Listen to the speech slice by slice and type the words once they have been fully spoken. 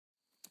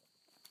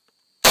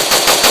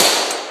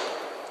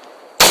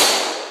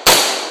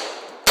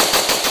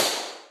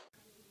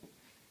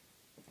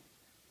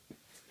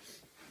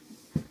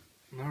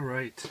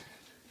Alright,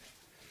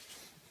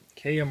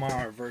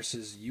 KMR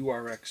versus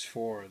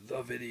Urx4,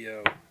 the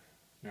video.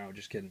 No,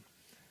 just kidding.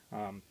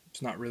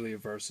 It's not really a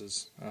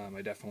versus.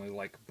 I definitely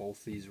like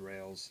both these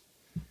rails,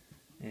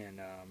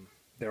 and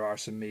there are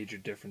some major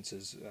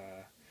differences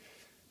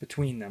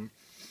between them.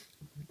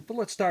 But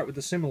let's start with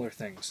the similar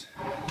things.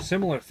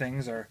 Similar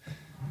things are,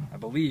 I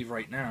believe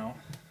right now,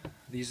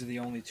 these are the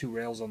only two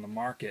rails on the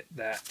market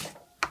that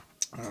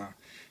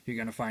you're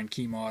going to find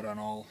key mod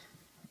on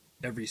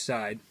every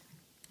side,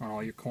 on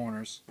all your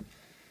corners,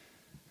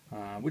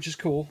 which is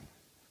cool.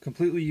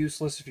 Completely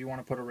useless if you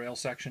want to put a rail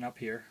section up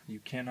here. You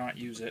cannot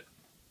use it.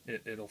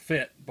 It'll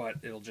fit, but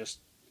it'll just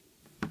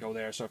go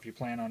there. So if you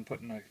plan on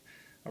putting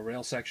a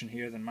rail section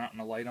here, then mounting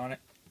a light on it,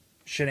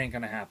 shit ain't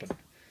gonna happen.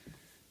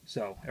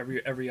 So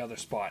every other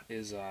spot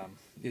is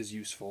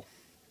useful.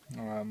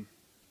 I'm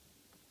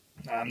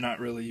not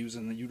really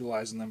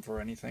utilizing them for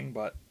anything,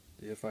 but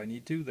if I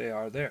need to, they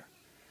are there.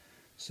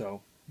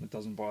 So it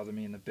doesn't bother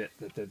me in the bit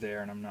that they're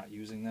there and I'm not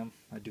using them.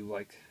 I do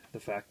like the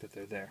fact that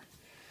they're there.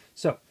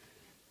 So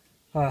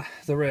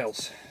the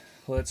rails.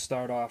 Let's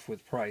start off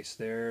with price.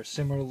 They're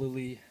similar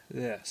in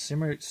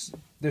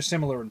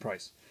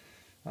price.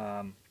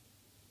 Right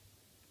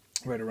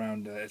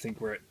around, I think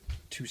we're at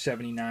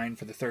 $279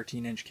 for the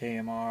 13-inch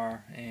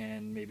KMR,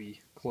 and maybe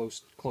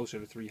closer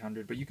to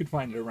 $300. But you could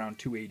find it around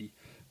 $280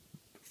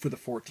 for the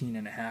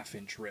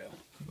 14.5-inch rail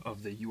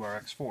of the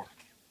Urx4.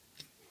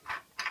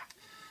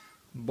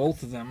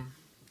 Both of them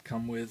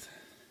come with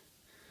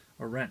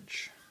a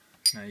wrench.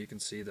 Now you can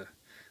see the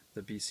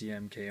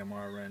Bcm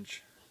KMR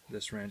wrench.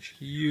 This wrench,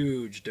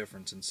 huge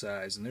difference in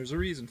size, and there's a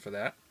reason for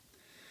that.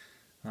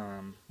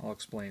 I'll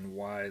explain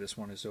why this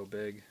one is so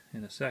big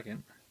in a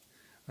second.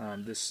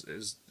 This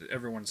is,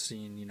 everyone's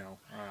seen, you know,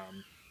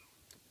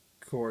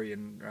 Corey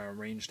and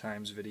Range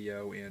Time's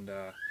video, and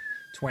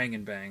Twang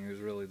and Bang is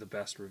really the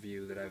best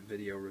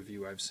video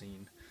review I've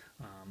seen.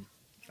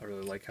 I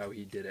really like how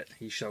he did it.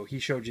 He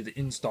showed you the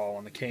install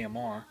on the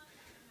KMR.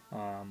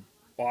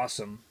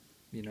 Awesome,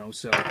 you know.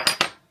 So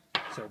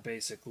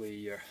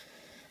basically,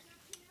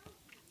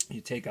 you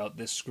take out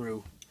this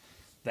screw,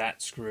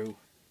 that screw,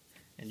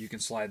 and you can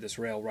slide this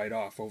rail right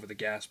off over the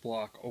gas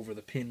block, over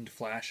the pinned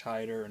flash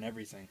hider, and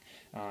everything.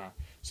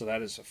 So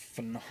that is a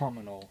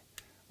phenomenal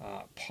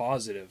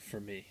positive for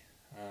me.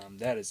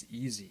 That is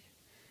easy.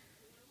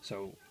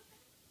 So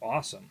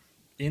awesome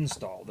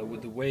install. The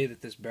way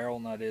that this barrel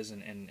nut is,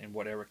 and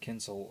what Eric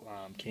Kinsel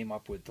came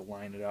up with to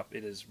line it up,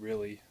 it is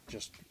really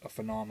just a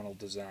phenomenal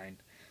design.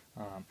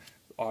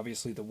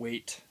 Obviously the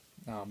weight,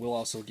 we'll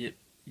also get,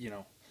 you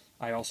know,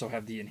 I also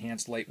have the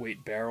enhanced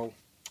lightweight barrel.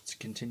 It's a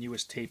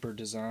continuous taper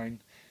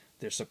design.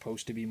 They're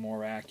supposed to be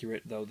more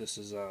accurate, though this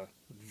is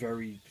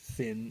very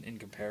thin in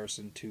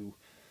comparison to,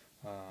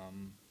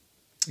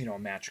 you know, a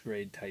match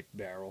grade type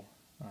barrel.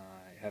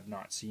 I have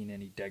not seen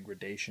any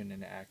degradation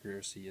in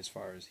accuracy as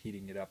far as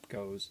heating it up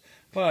goes.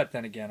 But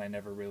then again, I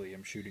never really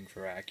am shooting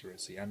for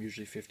accuracy. I'm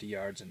usually 50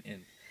 yards and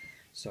in.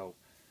 So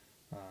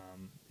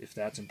if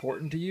that's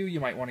important to you,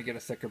 you might want to get a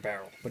thicker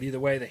barrel. But either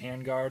way, the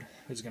handguard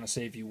is going to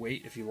save you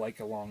weight if you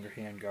like a longer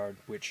handguard,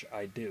 which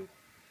I do.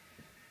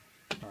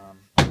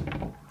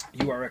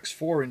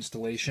 Urx4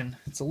 installation,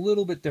 it's a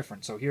little bit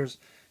different. So here's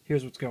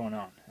what's going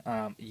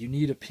on. You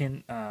need a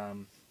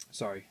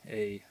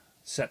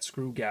set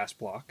screw gas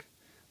block.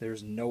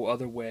 There's no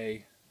other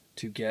way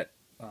to get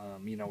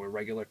you know, a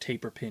regular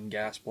taper pin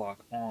gas block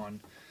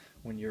on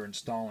when you're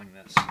installing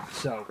this.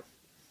 So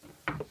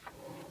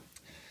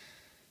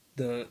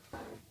the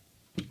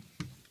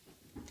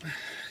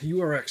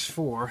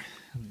Urx4,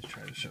 let me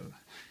try to show,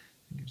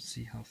 you can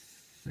see how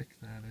thick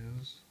that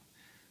is.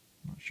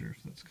 I'm not sure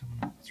if that's coming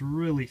up. It's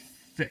really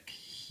thick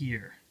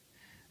here,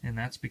 and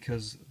that's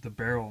because the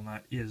barrel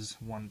nut is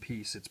one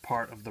piece. It's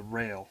part of the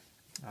rail.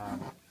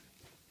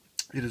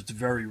 It is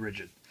very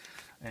rigid,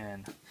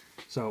 and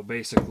so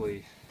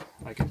basically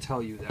I can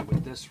tell you that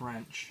with this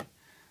wrench,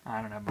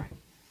 I don't have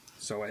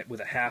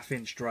with a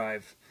 1/2-inch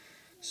drive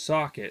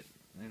socket,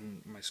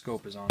 and my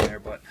scope is on there,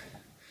 but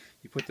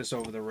you put this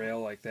over the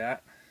rail like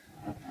that,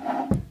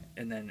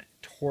 and then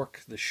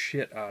torque the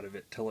shit out of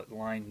it till it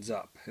lines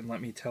up. And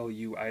let me tell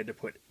you, I had to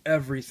put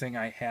everything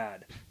I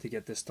had to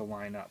get this to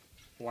line up.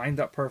 Lined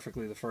up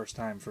perfectly the first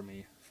time for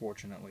me,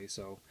 fortunately,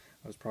 so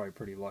I was probably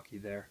pretty lucky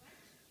there.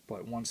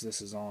 But once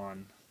this is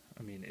on,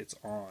 I mean, it's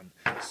on.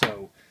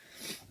 So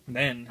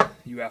then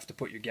you have to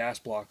put your gas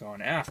block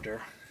on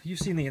after. You've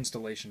seen the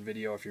installation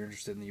video if you're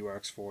interested in the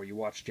Urx4. You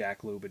watch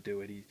Jack Luba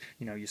do it.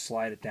 You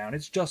slide it down.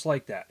 It's just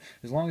like that.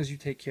 As long as you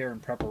take care in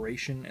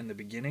preparation in the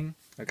beginning,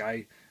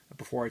 like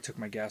before I took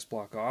my gas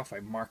block off, I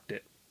marked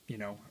it, you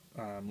know,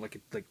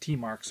 like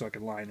T-mark, so I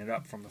could line it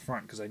up from the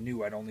front, because I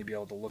knew I'd only be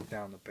able to look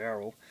down the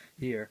barrel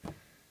here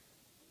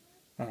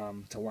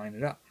to line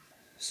it up.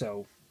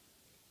 So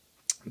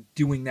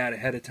doing that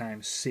ahead of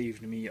time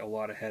saved me a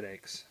lot of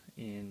headaches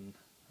in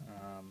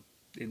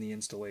the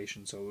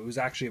installation. So it was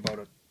actually about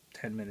a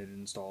 10-minute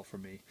install for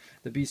me.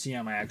 The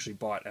Bcm I actually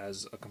bought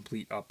as a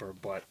complete upper,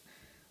 but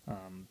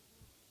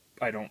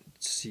I don't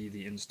see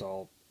the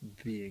install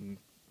being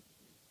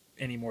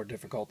any more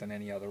difficult than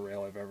any other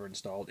rail I've ever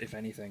installed. If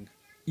anything,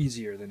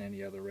 easier than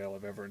any other rail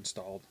I've ever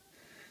installed.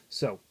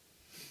 So,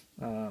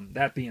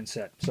 that being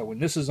said, so when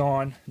this is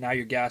on, now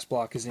your gas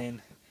block is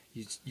in.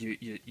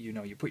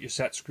 You put your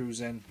set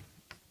screws in.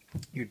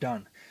 You're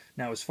done.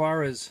 Now, as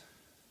far as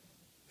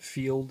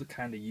field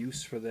kind of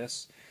use for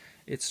this,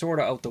 it's sort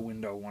of out the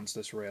window once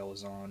this rail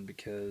is on,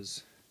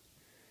 because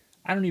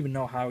I don't even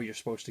know how you're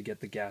supposed to get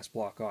the gas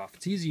block off.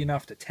 It's easy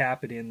enough to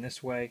tap it in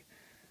this way,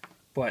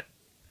 but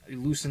you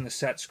loosen the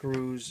set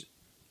screws.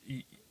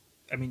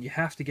 I mean, you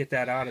have to get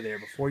that out of there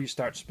before you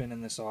start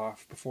spinning this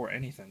off, before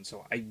anything.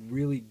 So I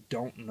really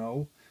don't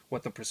know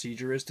what the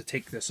procedure is to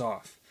take this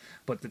off.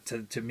 But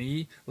to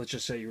me, let's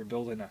just say you were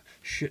building a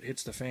shit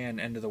hits the fan,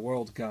 end of the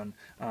world gun.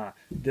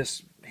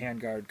 This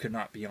handguard could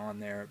not be on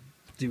there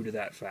due to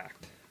that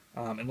fact.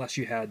 Unless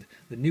you had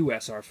the new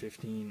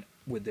SR15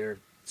 with their,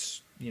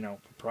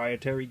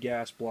 proprietary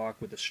gas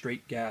block with a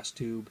straight gas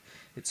tube.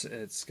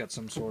 It's got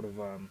some sort of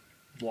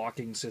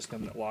locking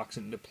system that locks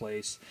it into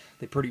place.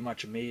 They pretty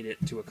much made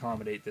it to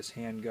accommodate this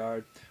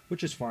handguard,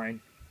 which is fine.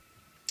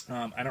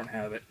 I don't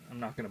have it. I'm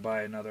not going to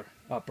buy another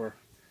upper.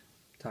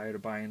 Tired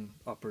of buying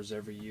uppers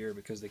every year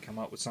because they come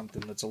out with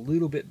something that's a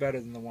little bit better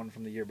than the one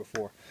from the year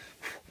before.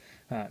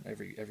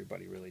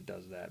 Everybody really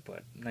does that,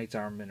 but Knights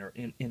Armament are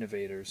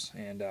innovators,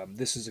 and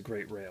this is a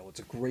great rail. It's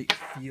a great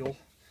feel.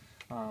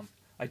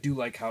 I do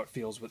like how it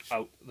feels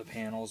without the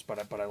panels, but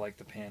I like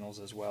the panels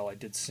as well. I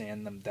did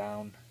sand them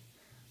down.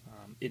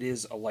 It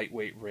is a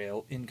lightweight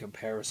rail in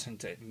comparison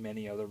to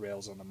many other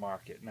rails on the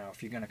market. Now,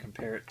 if you're going to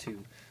compare it to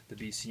the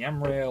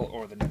BCM rail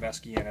or the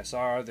Noveske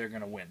NSR, they're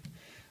going to win.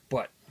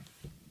 But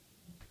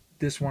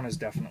this one is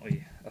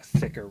definitely a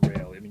thicker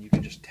rail. I mean, you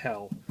can just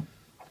tell,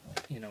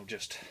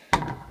 just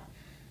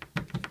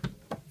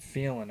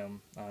feeling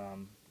them,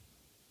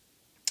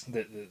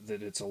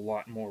 that it's a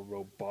lot more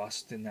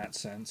robust in that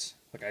sense.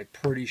 Like, I'm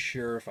pretty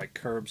sure if I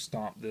curb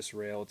stomp this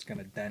rail, it's going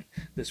to dent.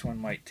 This one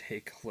might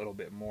take a little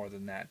bit more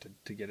than that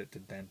to get it to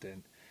dent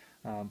in,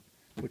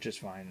 which is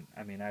fine.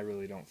 I mean, I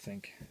really don't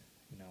think,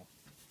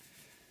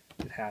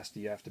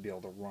 you have to be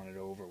able to run it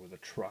over with a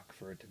truck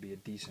for it to be a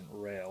decent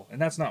rail.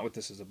 And that's not what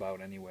this is about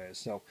anyways.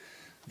 So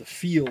the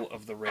feel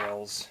of the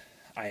rails,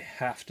 I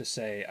have to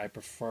say I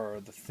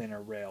prefer the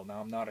thinner rail. Now,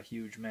 I'm not a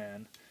huge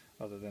man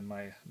other than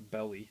my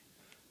belly,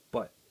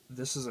 but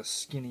this is a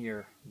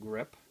skinnier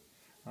grip.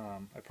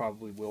 I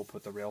probably will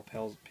put the rail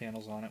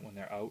panels on it when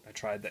they're out. I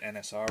tried the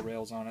NSR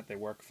rails on it. They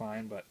work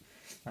fine, but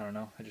I don't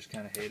know. I just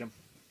kind of hate them.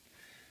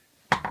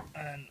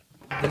 And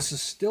this is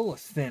still a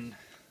thin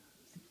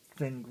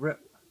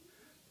grip,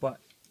 but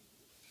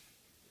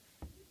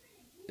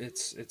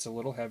it's a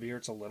little heavier.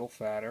 It's a little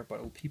fatter,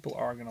 but people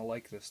are going to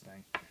like this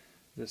thing.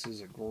 This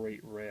is a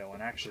great rail,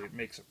 and actually it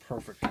makes a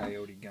perfect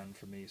coyote gun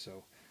for me,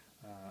 so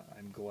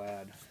I'm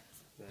glad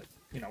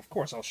that, of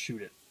course I'll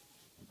shoot it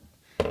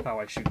how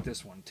I shoot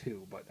this one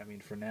too, but I mean,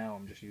 for now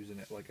I'm just using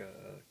it like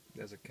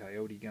as a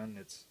coyote gun.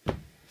 It's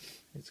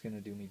going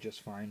to do me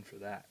just fine for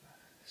that.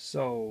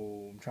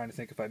 So I'm trying to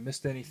think if I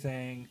missed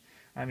anything.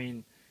 I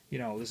mean,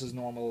 this is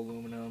normal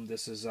aluminum.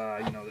 This is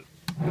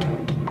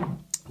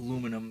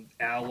aluminum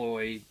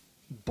alloy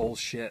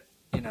bullshit.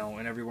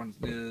 And everyone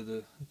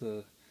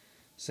the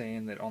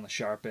saying that on the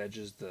sharp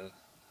edges the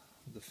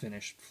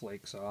finish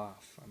flakes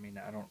off. I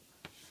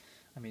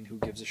mean, who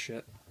gives a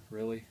shit,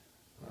 really?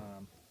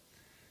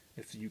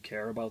 If you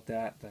care about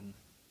that, then,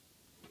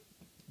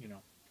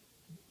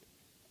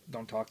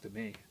 don't talk to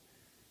me,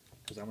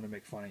 because I'm going to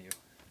make fun of you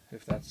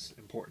if that's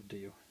important to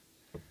you.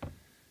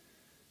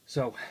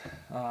 So,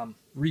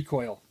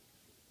 recoil.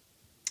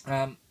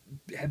 Having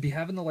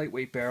the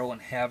lightweight barrel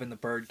and having the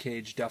bird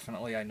cage,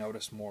 definitely I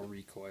notice more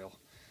recoil.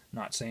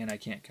 Not saying I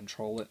can't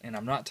control it, and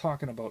I'm not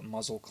talking about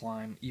muzzle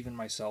climb. Even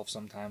myself,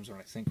 sometimes when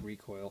I think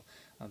recoil,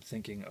 I'm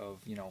thinking of,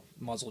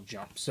 muzzle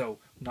jump. So,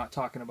 I'm not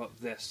talking about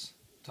this.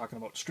 I'm talking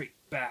about straight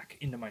back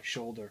into my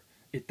shoulder.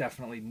 It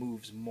definitely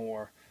moves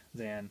more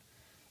than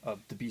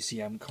the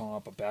BCM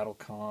comp, a battle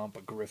comp,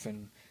 a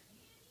Griffin.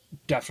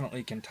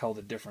 Definitely can tell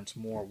the difference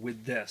more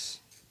with this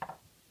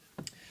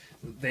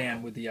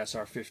than with the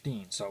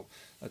SR15. So,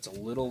 it's a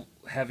little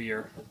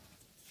heavier,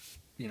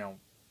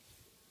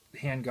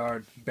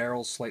 handguard,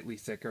 barrel slightly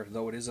thicker,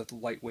 though it is a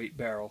lightweight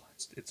barrel.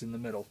 It's in the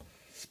middle.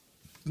 It's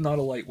not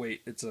a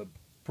lightweight, it's a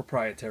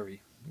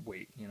proprietary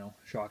weight,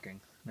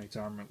 shocking. Knights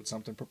Armament with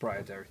something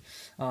proprietary.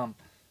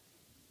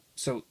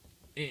 So,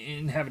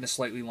 in having a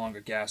slightly longer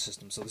gas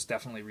system, so this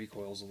definitely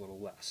recoils a little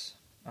less.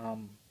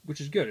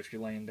 Which is good if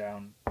you're laying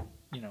down,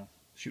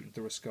 shooting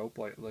through a scope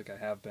like I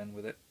have been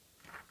with it.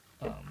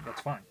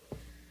 That's fine.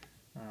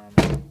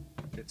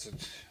 It's a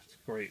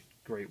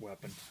great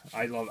weapon.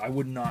 I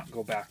would not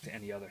go back to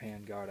any other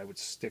handguard. I would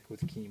stick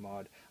with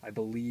Keymod. I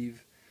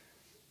believe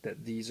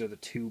that these are the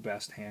two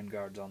best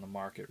handguards on the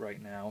market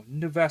right now.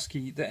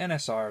 Noveske, the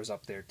NSR is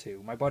up there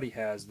too. My buddy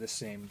has this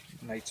same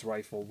Knight's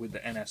rifle with the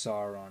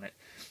NSR on it,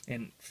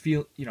 and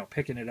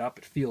picking it up,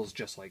 it feels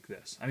just like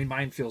this. I mean,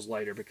 mine feels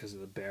lighter because of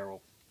the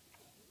barrel.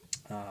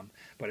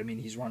 But I mean,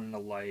 he's running a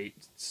light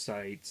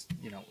sights,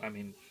 you know, I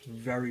mean,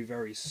 very,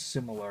 very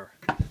similar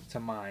to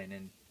mine,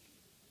 and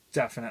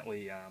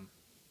definitely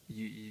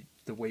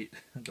the weight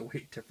the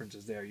weight difference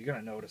is there. You're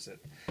gonna notice it,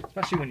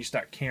 especially when you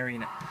start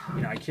carrying it.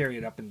 You know, I carry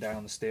it up and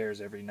down the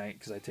stairs every night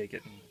because I take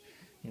it and,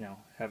 you know,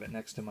 have it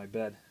next to my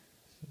bed.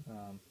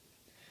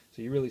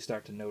 So you really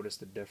start to notice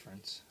the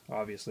difference.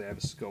 Obviously, I have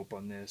a scope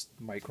on this,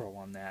 micro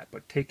on that,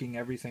 but taking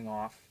everything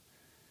off,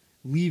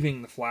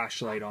 leaving the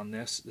flashlight on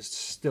this is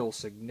still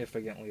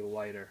significantly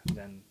lighter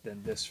than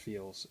this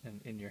feels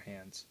in your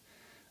hands.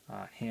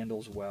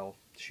 Handles well,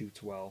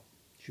 shoots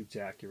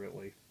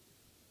accurately.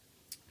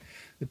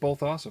 They're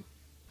both awesome,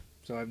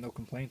 so I have no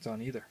complaints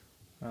on either.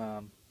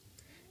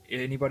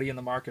 Anybody in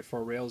the market for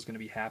a rail is going to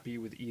be happy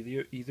with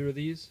either of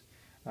these,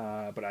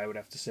 but I would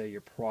have to say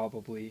you're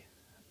probably,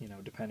 you know,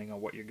 depending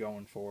on what you're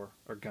going for,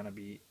 are going to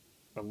be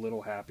a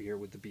little happier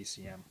with the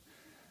BCM.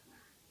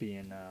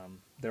 Being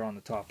they're on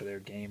the top of their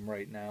game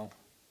right now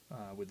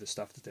with the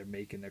stuff that they're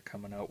making, they're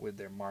coming out with,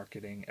 their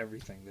marketing,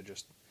 everything. They're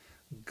just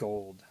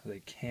gold.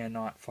 They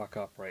cannot fuck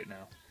up right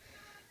now,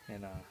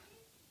 and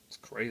it's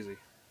crazy,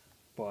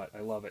 but I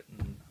love it,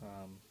 and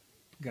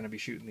gonna be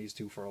shooting these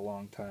two for a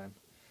long time.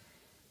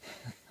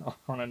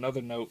 On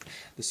another note,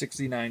 the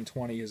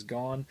 6920 is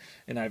gone,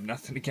 and I have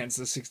nothing against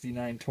the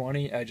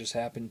 6920. I just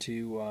happened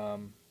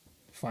to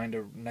find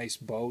a nice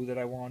bow that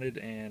I wanted,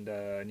 and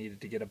I needed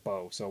to get a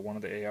bow, so one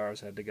of the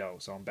ARs had to go.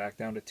 So I'm back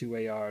down to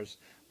 2 ARs,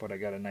 but I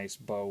got a nice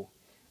bow.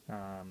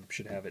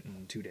 Should have it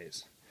in 2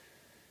 days.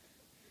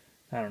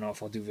 I don't know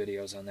if I'll do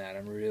videos on that.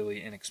 I'm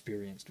really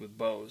inexperienced with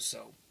bows,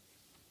 so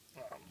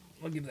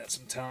I'll give that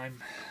some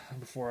time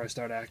before I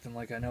start acting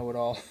like I know it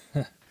all.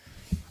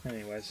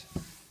 Anyways,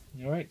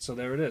 alright, so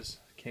there it is.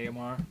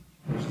 KMR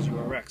versus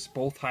URX.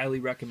 Both highly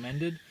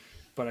recommended,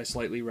 but I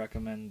slightly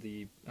recommend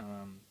the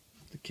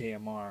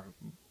KMR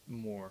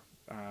more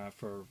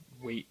for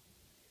weight,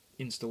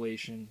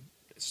 installation,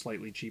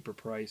 slightly cheaper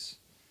price,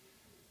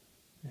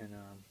 and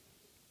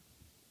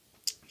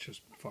it's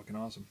just fucking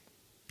awesome.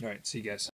 Alright, see you guys.